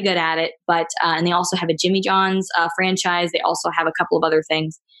 They're pretty good at it, but and they also have a Jimmy John's franchise. They also have a couple of other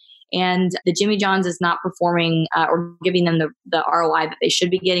things. And the Jimmy John's is not performing or giving them the ROI that they should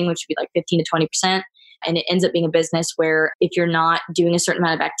be getting, which would be like 15 to 20%. And it ends up being a business where if you're not doing a certain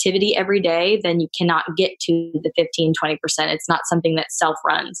amount of activity every day, then you cannot get to the 15, 20%. It's not something that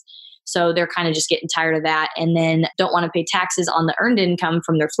self-runs. So they're kind of just getting tired of that, and then don't want to pay taxes on the earned income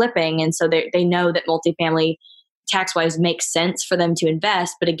from their flipping. And so they know that multifamily tax-wise makes sense for them to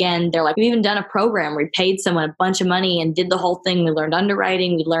invest. But again, they're like, we've even done a program. We paid someone a bunch of money and did the whole thing. We learned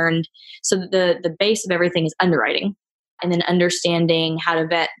underwriting. We learned, so the base of everything is underwriting, and then understanding how to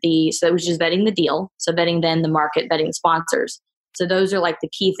vet which is vetting the deal. So vetting then the market, vetting the sponsors. So those are like the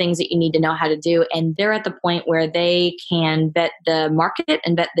key things that you need to know how to do. And they're at the point where they can vet the market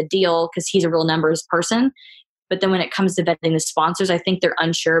and vet the deal because he's a real numbers person. But then when it comes to vetting the sponsors, I think they're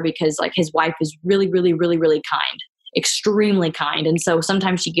unsure because like his wife is really, really, really, really kind, extremely kind. And so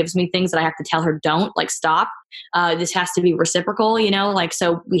sometimes she gives me things that I have to tell her, don't, like, stop. This has to be reciprocal, like,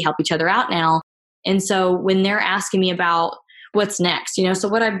 so we help each other out now. And so when they're asking me about, what's next? So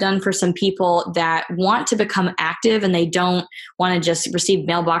what I've done for some people that want to become active and they don't want to just receive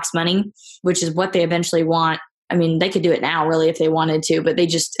mailbox money, which is what they eventually want. I mean, they could do it now really if they wanted to, but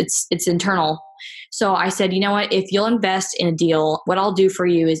it's internal. So I said, you know what, if you'll invest in a deal, what I'll do for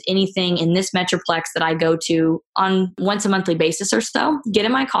you is anything in this Metroplex that I go to on once a monthly basis or so, get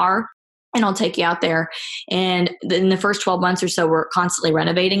in my car, and I'll take you out there. And in the first 12 months or so, we're constantly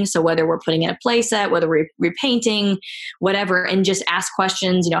renovating. So whether we're putting in a play set, whether we're repainting, whatever, and just ask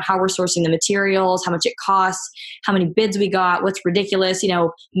questions, how we're sourcing the materials, how much it costs, how many bids we got, what's ridiculous,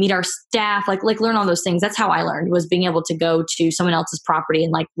 meet our staff, like learn all those things. That's how I learned, was being able to go to someone else's property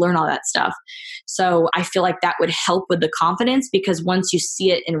and learn all that stuff. So I feel like that would help with the confidence, because once you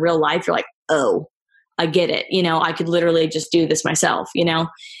see it in real life, you're like, oh, I get it. I could literally just do this myself,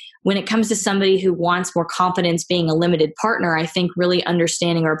 When it comes to somebody who wants more confidence being a limited partner, I think really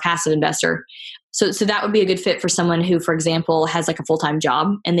understanding, or a passive investor. So that would be a good fit for someone who, for example, has a full-time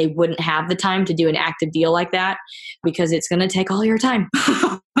job and they wouldn't have the time to do an active deal like that, because it's going to take all your time,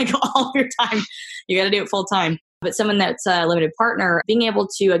 all your time. You got to do it full time. But someone that's a limited partner, being able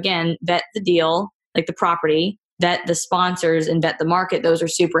to, again, vet the deal, like the property, vet the sponsors, and vet the market, those are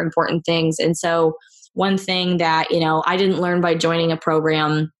super important things. And so one thing that, I didn't learn by joining a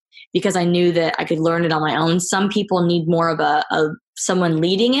program, because I knew that I could learn it on my own. Some people need more of someone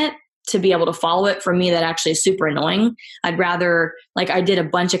leading it to be able to follow it. For me, that actually is super annoying. I'd rather, I did a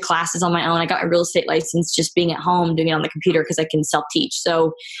bunch of classes on my own. I got my real estate license just being at home, doing it on the computer, because I can self-teach.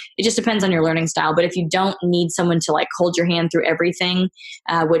 So it just depends on your learning style. But if you don't need someone to hold your hand through everything,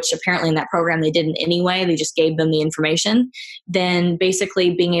 which apparently in that program they didn't anyway, they just gave them the information, then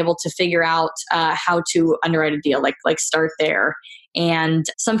basically being able to figure out how to underwrite a deal, start there. And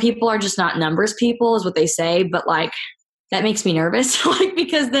some people are just not numbers people, is what they say. But that makes me nervous,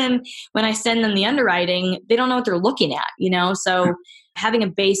 because then when I send them the underwriting, they don't know what they're looking at, So having a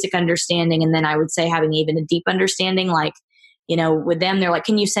basic understanding, and then I would say having even a deep understanding, with them, they're like,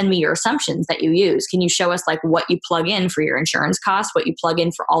 can you send me your assumptions that you use? Can you show us what you plug in for your insurance costs, what you plug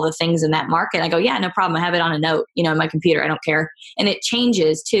in for all the things in that market? I go, yeah, no problem. I have it on a note, in my computer. I don't care. And it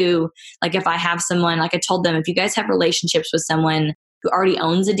changes too. If I have someone, I told them, if you guys have relationships with someone who already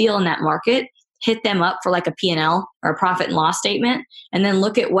owns a deal in that market, hit them up for a P&L or a profit and loss statement, and then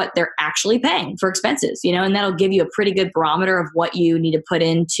look at what they're actually paying for expenses, and that'll give you a pretty good barometer of what you need to put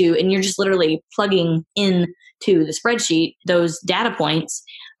into, and you're just literally plugging in to the spreadsheet those data points.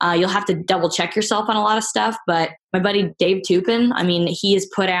 You'll have to double check yourself on a lot of stuff, but my buddy Dave Tupin, he has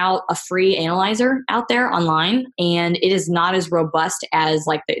put out a free analyzer out there online, and it is not as robust as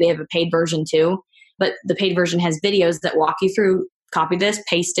they have a paid version too, but the paid version has videos that walk you through, copy this,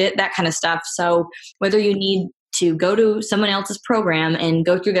 paste it, that kind of stuff. So whether you need to go to someone else's program and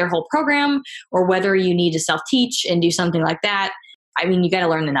go through their whole program, or whether you need to self-teach and do something like that, you got to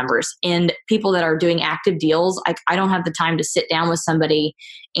learn the numbers. And people that are doing active deals, I don't have the time to sit down with somebody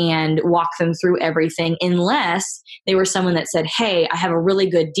and walk them through everything, unless they were someone that said, hey, I have a really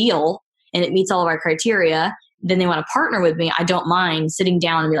good deal and it meets all of our criteria. Then they want to partner with me. I don't mind sitting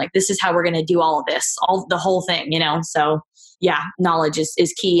down and be like, this is how we're going to do all of this, the whole thing, So yeah, knowledge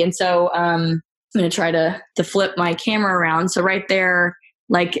is key. And so I'm going to try to flip my camera around. So right there,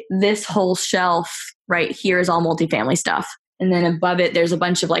 this whole shelf right here is all multifamily stuff. And then above it, there's a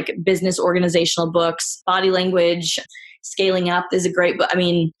bunch of business organizational books, body language, scaling up is a great book.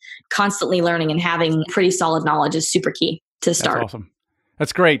 Constantly learning and having pretty solid knowledge is super key to start. That's awesome.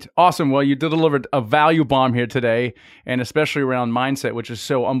 That's great. Awesome. Well, you delivered a value bomb here today, and especially around mindset, which is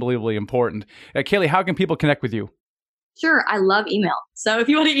so unbelievably important. Kaylee, how can people connect with you? Sure. I love email. So if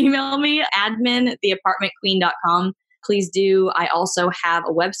you want to email me, admin@theapartmentqueen.com, please do. I also have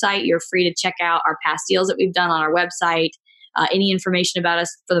a website. You're free to check out our past deals that we've done on our website. Any information about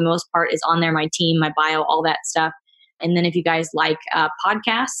us, for the most part, is on there. My team, my bio, all that stuff. And then if you guys like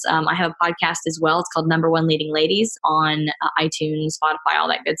podcasts, I have a podcast as well. It's called Number One Leading Ladies on iTunes, Spotify, all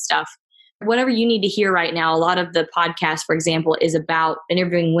that good stuff. Whatever you need to hear right now, a lot of the podcast, for example, is about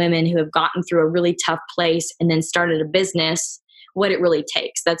interviewing women who have gotten through a really tough place and then started a business, what it really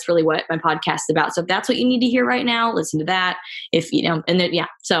takes. That's really what my podcast is about. So if that's what you need to hear right now, listen to that.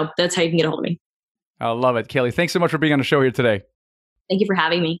 So that's how you can get a hold of me. I love it. Kaylee, thanks so much for being on the show here today. Thank you for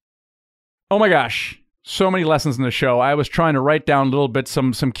having me. Oh my gosh. So many lessons in the show. I was trying to write down a little bit,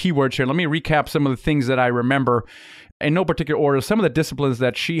 some keywords here. Let me recap some of the things that I remember in no particular order, some of the disciplines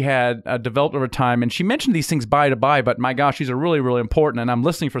that she had developed over time. And she mentioned these things by, but my gosh, these are really, really important. And I'm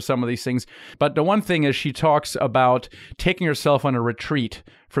listening for some of these things. But the one thing is she talks about taking herself on a retreat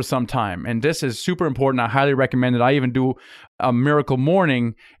for some time. And this is super important. I highly recommend it. I even do a miracle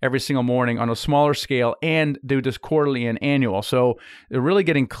morning every single morning on a smaller scale and do this quarterly and annual. So they're really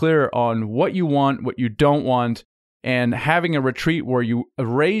getting clear on what you want, what you don't want, and having a retreat where you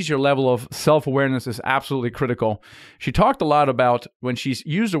raise your level of self-awareness is absolutely critical. She talked a lot about when she's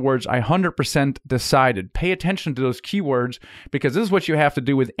used the words, I 100% decided. Pay attention to those keywords because this is what you have to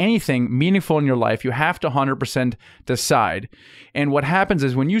do with anything meaningful in your life. You have to 100% decide. And what happens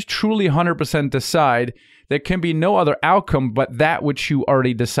is when you truly 100% decide, there can be no other outcome but that which you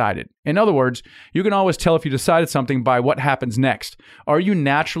already decided. In other words, you can always tell if you decided something by what happens next. Are you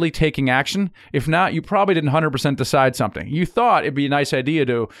naturally taking action? If not, you probably didn't 100% decide something. You thought it'd be a nice idea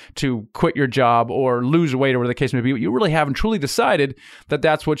to quit your job or lose weight or whatever the case may be, but you really haven't truly decided that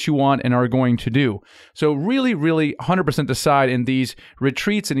that's what you want and are going to do. So really, really 100% decide in these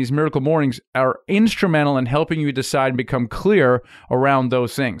retreats and these miracle mornings are instrumental in helping you decide and become clear around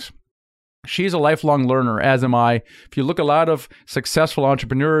those things. She's a lifelong learner, as am I. If you look at a lot of successful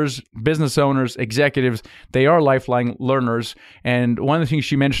entrepreneurs, business owners, executives, they are lifelong learners. And one of the things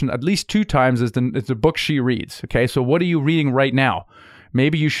she mentioned at least 2 times is the book she reads. Okay, so what are you reading right now?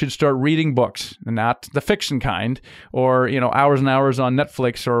 Maybe you should start reading books, not the fiction kind, or hours and hours on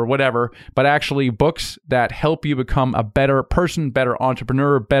Netflix or whatever, but actually books that help you become a better person, better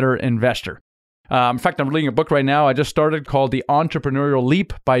entrepreneur, better investor. In fact, I'm reading a book right now I just started called The Entrepreneurial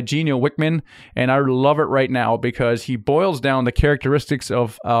Leap by Gino Wickman, and I love it right now because he boils down the characteristics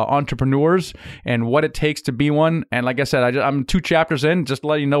of entrepreneurs and what it takes to be one. And like I said, I'm 2 chapters in, just to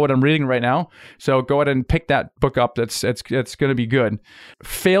let you know what I'm reading right now. So go ahead and pick that book up. It's going to be good.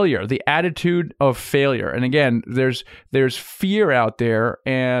 Failure, the attitude of failure. And again, there's fear out there,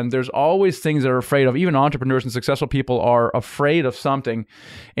 and there's always things that are afraid of. Even entrepreneurs and successful people are afraid of something,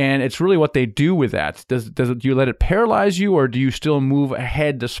 and it's really what they do with that. Do you let it paralyze you, or do you still move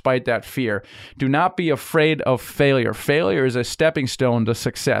ahead despite that fear? Do not be afraid of failure. Failure is a stepping stone to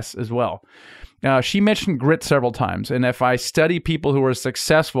success as well. She mentioned grit several times, and if I study people who are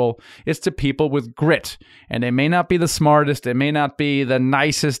successful, it's the people with grit. And they may not be the smartest, they may not be the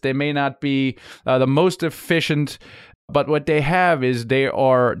nicest, they may not be the most efficient, but what they have is they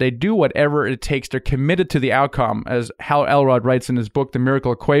do whatever it takes. They're committed to the outcome, as Hal Elrod writes in his book, The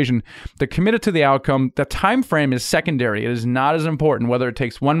Miracle Equation. They're committed to the outcome. The time frame is secondary. It is not as important whether it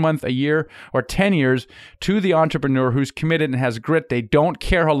takes 1 month, a year, or 10 years. To the entrepreneur who's committed and has grit, they don't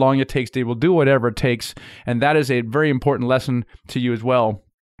care how long it takes. They will do whatever it takes, and that is a very important lesson to you as well.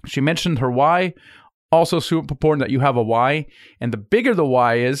 She mentioned her why. Also super important that you have a why, and the bigger the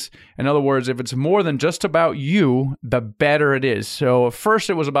why is, in other words, if it's more than just about you, the better it is. So first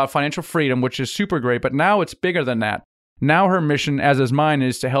it was about financial freedom, which is super great, but now it's bigger than that. Now her mission, as is mine,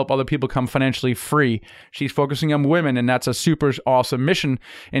 is to help other people become financially free. She's focusing on women, and that's a super awesome mission.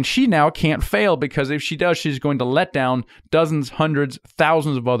 And she now can't fail, because if she does, she's going to let down dozens, hundreds,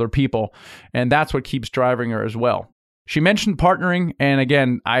 thousands of other people. And that's what keeps driving her as well. She mentioned partnering, and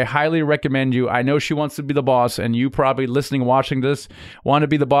again, I highly recommend you. I know she wants to be the boss, and you probably listening, watching this, want to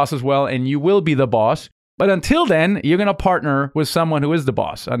be the boss as well, and you will be the boss. But until then, you're going to partner with someone who is the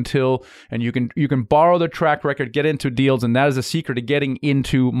boss and you can borrow their track record, get into deals, and that is the secret to getting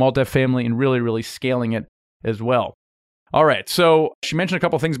into multifamily and really, really scaling it as well. All right, so she mentioned a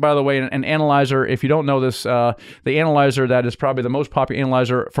couple of things, by the way. An analyzer, if you don't know this, the analyzer that is probably the most popular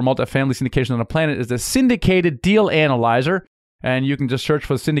analyzer for multifamily syndication on the planet is the Syndicated Deal Analyzer. And you can just search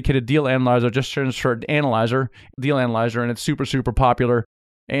for the Syndicated Deal Analyzer, just search for Deal Analyzer, and it's super, super popular.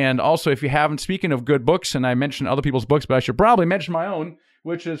 And also, if you haven't, speaking of good books, and I mentioned other people's books, but I should probably mention my own,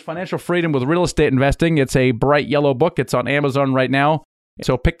 which is Financial Freedom with Real Estate Investing. It's a bright yellow book. It's on Amazon right now.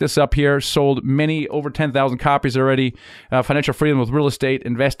 So pick this up here. Sold over 10,000 copies already. Financial Freedom with Real Estate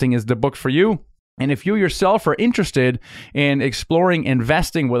Investing is the book for you. And if you yourself are interested in exploring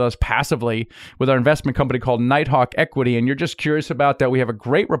investing with us passively with our investment company called Nighthawk Equity, and you're just curious about that, we have a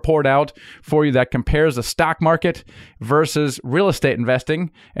great report out for you that compares the stock market versus real estate investing.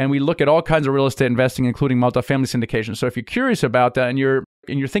 And we look at all kinds of real estate investing, including multifamily syndication. So if you're curious about that and you're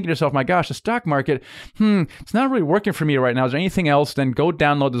thinking to yourself, my gosh, the stock market, it's not really working for me right now. Is there anything else? Then go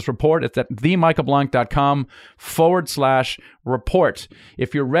download this report. It's at themichaelblank.com/report.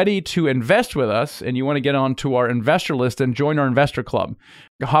 If you're ready to invest with us and you want to get onto our investor list and join our investor club,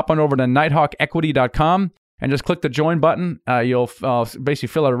 hop on over to nighthawkequity.com and just click the join button. You'll basically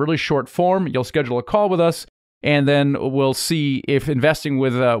fill out a really short form. You'll schedule a call with us. And then we'll see if investing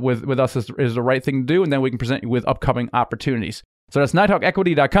with us is the right thing to do, and then we can present you with upcoming opportunities. So that's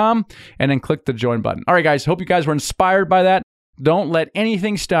nighthawkequity.com, and then click the join button. All right, guys, hope you guys were inspired by that. Don't let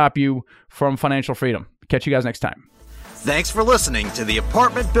anything stop you from financial freedom. Catch you guys next time. Thanks for listening to the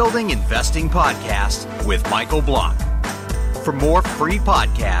Apartment Building Investing Podcast with Michael Blank. For more free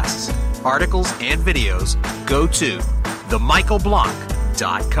podcasts, articles, and videos, go to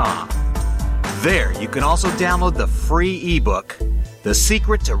themichaelblanc.com. There, you can also download the free ebook, The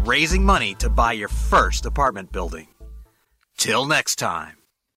Secret to Raising Money to Buy Your First Apartment Building. Till next time.